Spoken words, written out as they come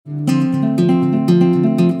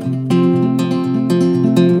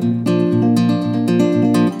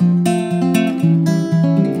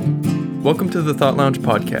to the Thought Lounge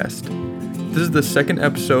podcast. This is the second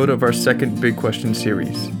episode of our second Big Question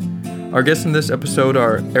series. Our guests in this episode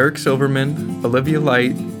are Eric Silverman, Olivia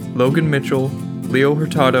Light, Logan Mitchell, Leo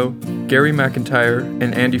Hurtado, Gary McIntire,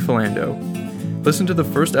 and Andy Felando. Listen to the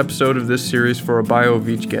first episode of this series for a bio of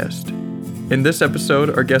each guest. In this episode,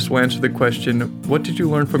 our guests will answer the question, what did you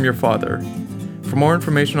learn from your father? For more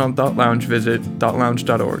information on Thought Lounge, visit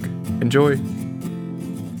thoughtlounge.org. Enjoy.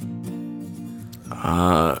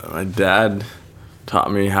 My dad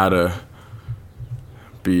taught me how to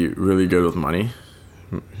be really good with money,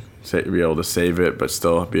 be able to save it, but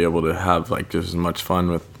still be able to have just as much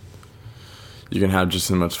fun with. You can have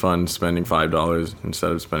just as much fun spending $5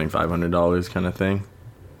 instead of spending $500 kind of thing.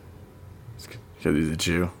 It's because he's a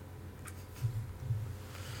Jew.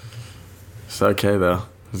 It's okay though.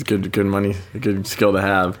 It's good money, a good skill to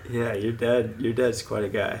have. Yeah, your dad's quite a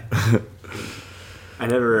guy.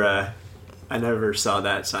 I never saw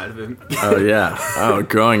that side of him. Oh yeah. Oh,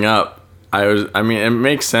 growing up, it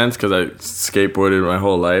makes sense because I skateboarded my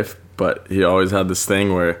whole life, but he always had this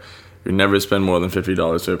thing where you never spend more than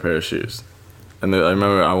 $50 for a pair of shoes. And I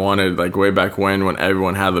remember I wanted, way back when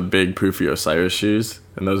everyone had the big Poofy Osiris shoes,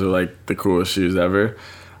 and those are the coolest shoes ever,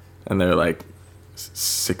 and they're $65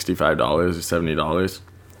 or $70.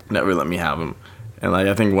 Never let me have them. And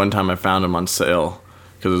I think one time I found them on sale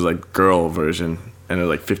because it was girl version, and it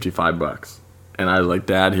was $55. And I was like,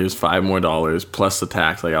 Dad, here's $5 more plus the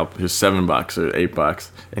tax. Here's $7 or $8,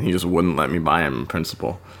 and he just wouldn't let me buy them in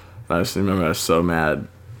principle. And I just remember I was so mad.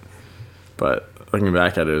 But looking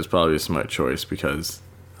back at it, it was probably a smart choice because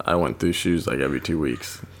I went through shoes every 2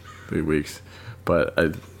 weeks, 3 weeks. But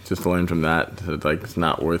I just learned from that it's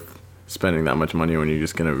not worth spending that much money when you're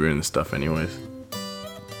just gonna ruin the stuff anyways.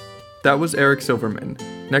 That was Eric Silverman.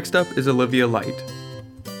 Next up is Olivia Light.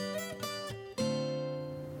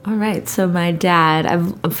 All right, so my dad,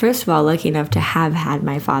 I'm first of all lucky enough to have had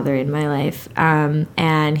my father in my life,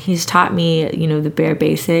 and he's taught me, the bare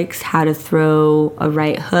basics, how to throw a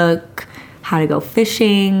right hook, how to go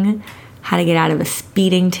fishing, how to get out of a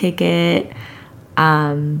speeding ticket,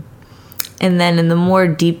 and then in the more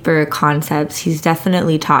deeper concepts, he's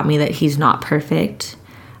definitely taught me that he's not perfect.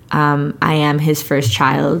 I am his first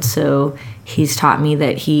child, so he's taught me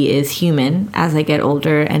that he is human as I get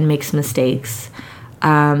older and makes mistakes.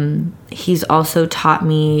 He's also taught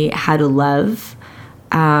me how to love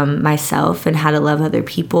myself and how to love other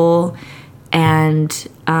people. And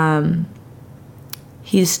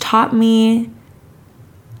he's taught me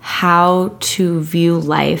how to view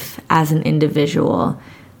life as an individual,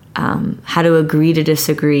 how to agree to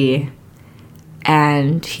disagree.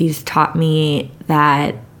 And he's taught me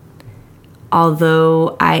that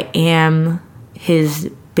although I am his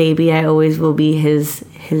baby, I always will be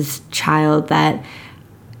his child, that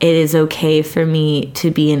it is okay for me to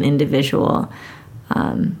be an individual.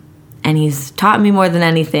 And he's taught me more than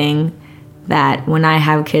anything that when I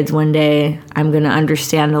have kids one day, I'm going to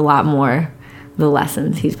understand a lot more the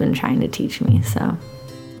lessons he's been trying to teach me. So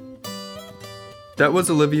that was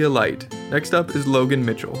Olivia Light. Next up is Logan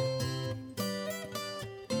Mitchell.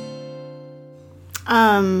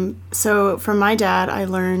 So from my dad, I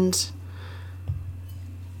learned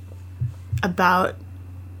about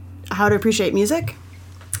how to appreciate music,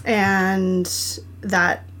 and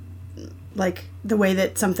that the way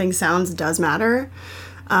that something sounds does matter.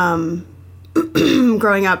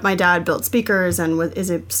 Growing up, my dad built speakers and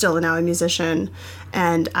is still now a musician,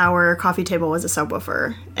 and our coffee table was a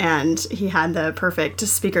subwoofer, and he had the perfect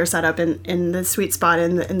speaker set up in the sweet spot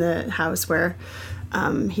in the house where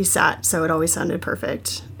he sat, so it always sounded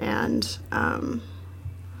perfect. And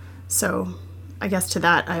so I guess to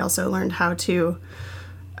that, I also learned how to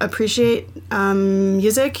appreciate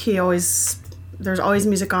music. There's always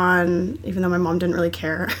music on, even though my mom didn't really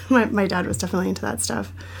care. my dad was definitely into that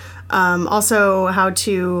stuff. Also how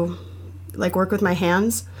to work with my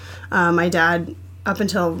hands. My dad, up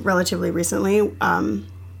until relatively recently,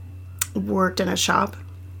 worked in a shop,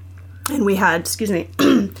 and we had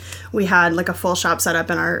a full shop set up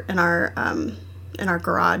in our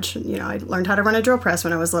garage. I learned how to run a drill press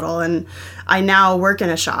when I was little, and I now work in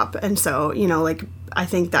a shop. And so, I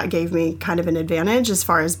think that gave me kind of an advantage as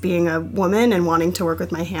far as being a woman and wanting to work with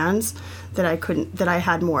my hands, that I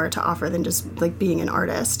had more to offer than just being an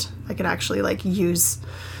artist. I could actually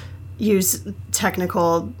use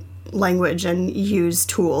technical language and use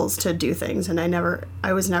tools to do things. And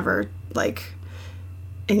I was never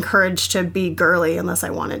encouraged to be girly unless I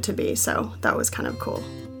wanted to be. So that was kind of cool.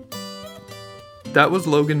 That was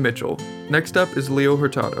Logan Mitchell. Next up is Leo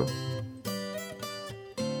Hurtado.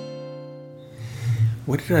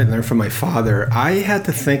 What did I learn from my father? I had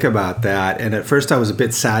to think about that, and at first I was a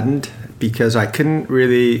bit saddened because I couldn't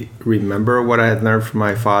really remember what I had learned from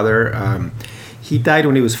my father. He died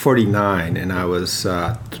when he was 49, and I was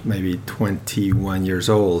maybe 21 years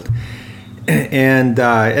old. And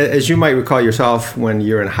as you might recall yourself, when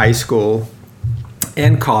you're in high school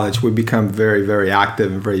and college, we become very, very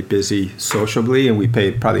active and very busy sociably, and we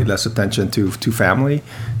pay probably less attention to family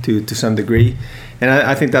to some degree. And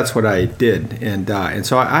I think that's what I did. And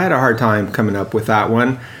so I had a hard time coming up with that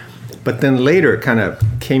one. But then later it kind of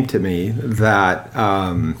came to me that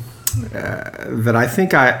that I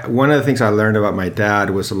think one of the things I learned about my dad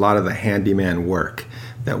was a lot of the handyman work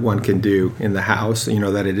that one can do in the house.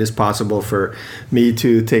 That it is possible for me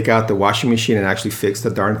to take out the washing machine and actually fix the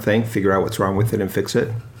darn thing, figure out what's wrong with it and fix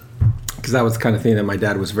it. Because that was the kind of thing that my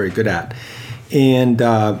dad was very good at. And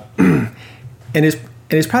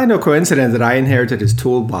it's probably no coincidence that I inherited his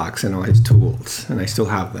toolbox and all his tools, and I still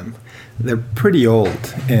have them. They're pretty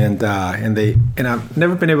old, and I've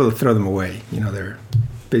never been able to throw them away. They're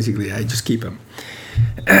basically, I just keep them.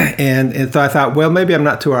 And so I thought, well, maybe I'm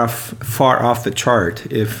not too far off the chart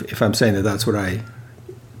if I'm saying that that's what I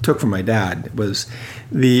took from my dad, was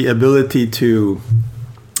the ability to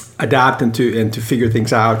adapt and to figure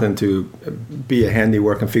things out and to be a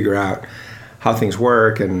handiwork and figure out how things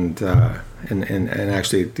work and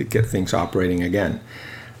actually to get things operating again.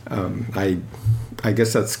 I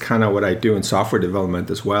guess that's kind of what I do in software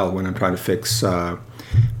development as well when I'm trying to fix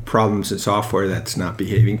problems in software that's not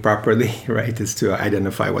behaving properly, right? Is to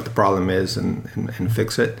identify what the problem is and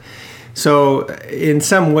fix it. So in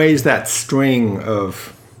some ways, that string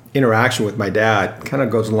of interaction with my dad kind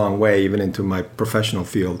of goes a long way, even into my professional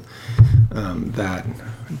field that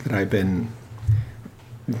I've been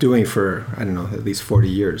doing for, I don't know, at least 40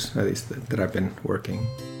 years, at least that I've been working.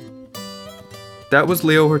 That was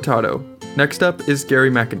Leo Hurtado. Next up is Gary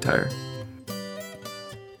McIntire.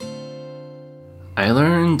 I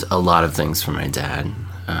learned a lot of things from my dad.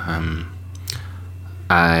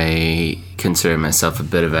 I consider myself a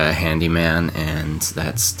bit of a handyman, and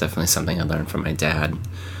that's definitely something I learned from my dad.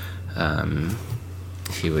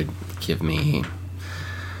 He would give me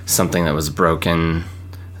something that was broken,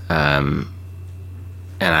 and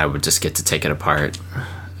I would just get to take it apart,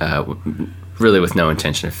 really with no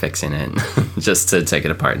intention of fixing it, just to take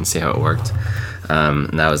it apart and see how it worked.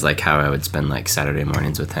 And that was like how I would spend like Saturday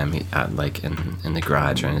mornings with him, out like in the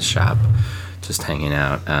garage or in his shop, just hanging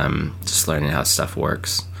out, just learning how stuff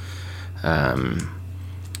works. And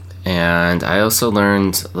I also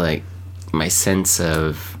learned like my sense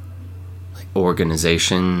of like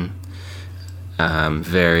organization,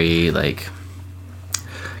 very like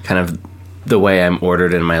kind of the way I'm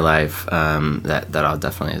ordered in my life, that all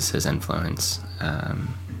definitely is his influence.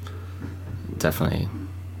 Definitely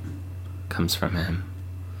comes from him.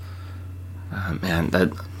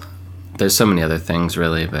 There's so many other things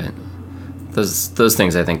really, but those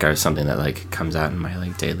things I think are something that like comes out in my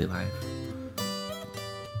like daily life.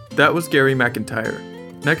 That was Gary McIntire.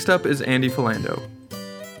 Next up is Andy Felando.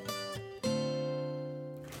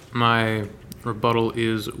 My rebuttal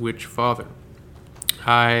is which father?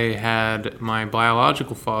 I had my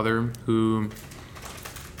biological father, who,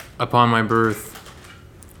 upon my birth,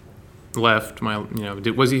 left.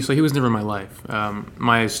 So he was never in my life.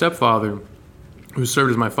 My stepfather, who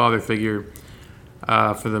served as my father figure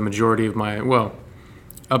for the majority of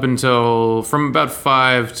up until from about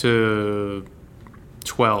 5 to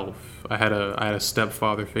 12, I had a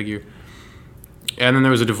stepfather figure, and then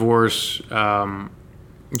there was a divorce,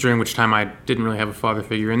 during which time I didn't really have a father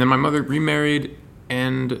figure, and then my mother remarried.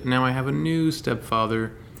 And now I have a new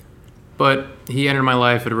stepfather, but he entered my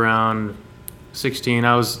life at around 16.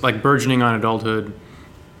 I was like burgeoning on adulthood,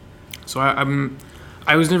 so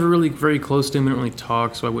I was never really very close to him. We didn't really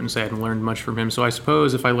talk, so I wouldn't say I hadn't learned much from him. So I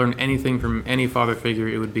suppose if I learned anything from any father figure,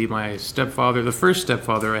 it would be my stepfather, the first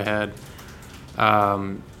stepfather I had,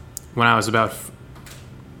 when I was about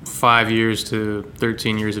 5 years to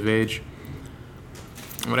 13 years of age.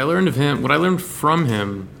 What I learned from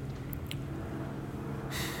him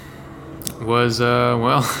was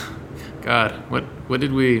God, what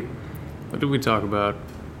did we talk about?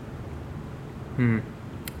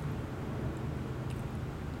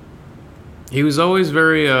 He was always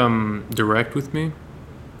very direct with me,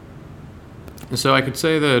 and so I could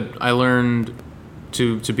say that I learned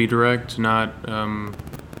to be direct, not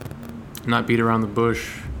beat around the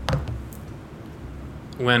bush.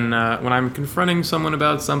 When I'm confronting someone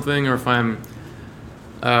about something, or if when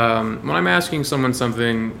I'm asking someone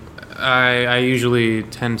something, I usually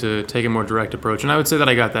tend to take a more direct approach, and I would say that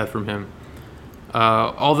I got that from him.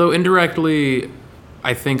 Although indirectly,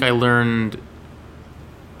 I think I learned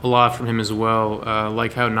a lot from him as well,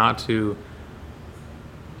 like how not to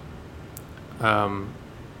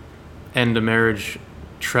end a marriage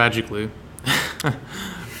tragically.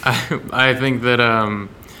 I think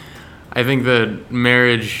that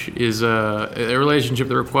marriage is a relationship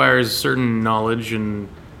that requires certain knowledge and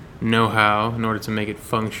know-how in order to make it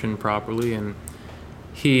function properly, and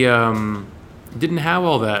he didn't have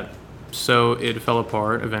all that, so it fell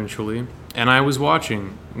apart eventually. And I was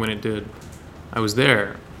watching when it did. I was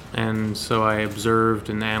there, and so I observed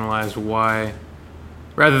and analyzed why.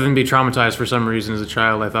 Rather than be traumatized for some reason as a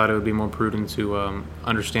child, I thought it would be more prudent to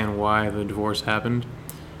understand why the divorce happened.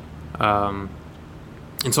 And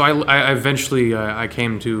so I eventually I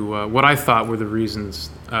came to what I thought were the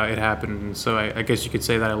reasons it happened. And so I guess you could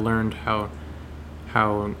say that I learned how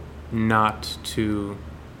not to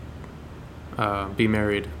be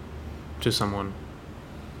married to someone.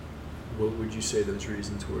 What would you say those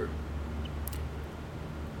reasons were?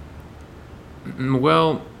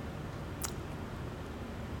 Well,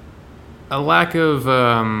 a lack of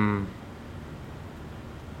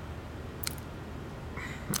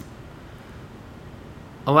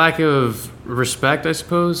respect, I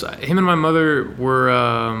suppose. Him and my mother were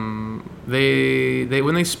they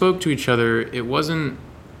when they spoke to each other, it wasn't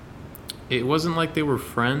like they were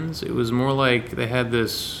friends. It was more like they had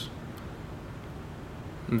this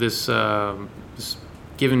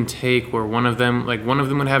give and take, where one of them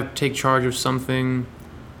would take charge of something.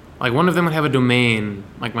 Like, one of them would have a domain.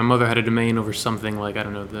 Like, my mother had a domain over something, like, I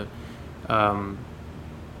don't know,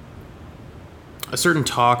 a certain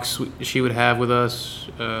talks she would have with us,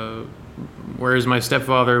 whereas my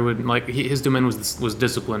stepfather would, like, his domain was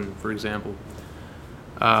discipline, for example.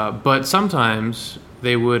 But sometimes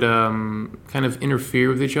they would kind of interfere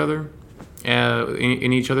with each other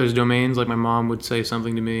in each other's domains. Like, my mom would say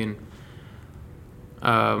something to me, and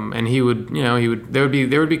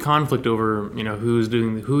there would be conflict over, who is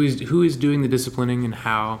doing the disciplining and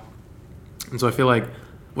how. And so I feel like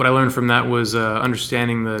what I learned from that was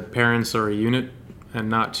understanding that parents are a unit and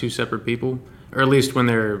not two separate people, or at least when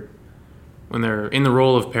they're in the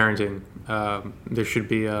role of parenting, there should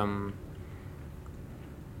be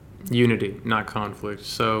unity, not conflict.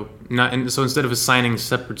 So instead of assigning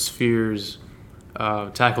separate spheres,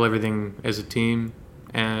 tackle everything as a team.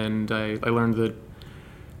 And I learned that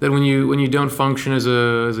when you don't function as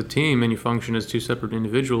a team and you function as two separate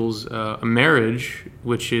individuals, a marriage,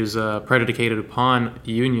 which is predicated upon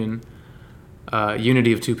unity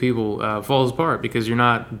of two people, falls apart, because you're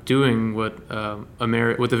not doing what the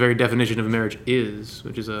very definition of a marriage is,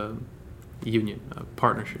 which is a union, a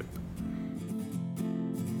partnership.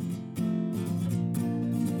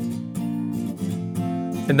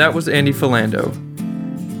 And that was Andy Felando.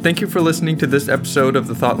 Thank you for listening to this episode of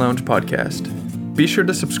the Thought Lounge podcast. Be sure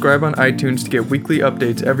to subscribe on iTunes to get weekly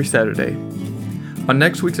updates every Saturday. On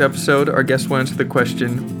next week's episode, our guest will answer the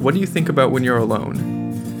question, what do you think about when you're alone?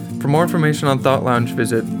 For more information on Thought Lounge,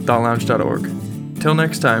 visit thoughtlounge.org. Till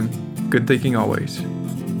next time, good thinking always.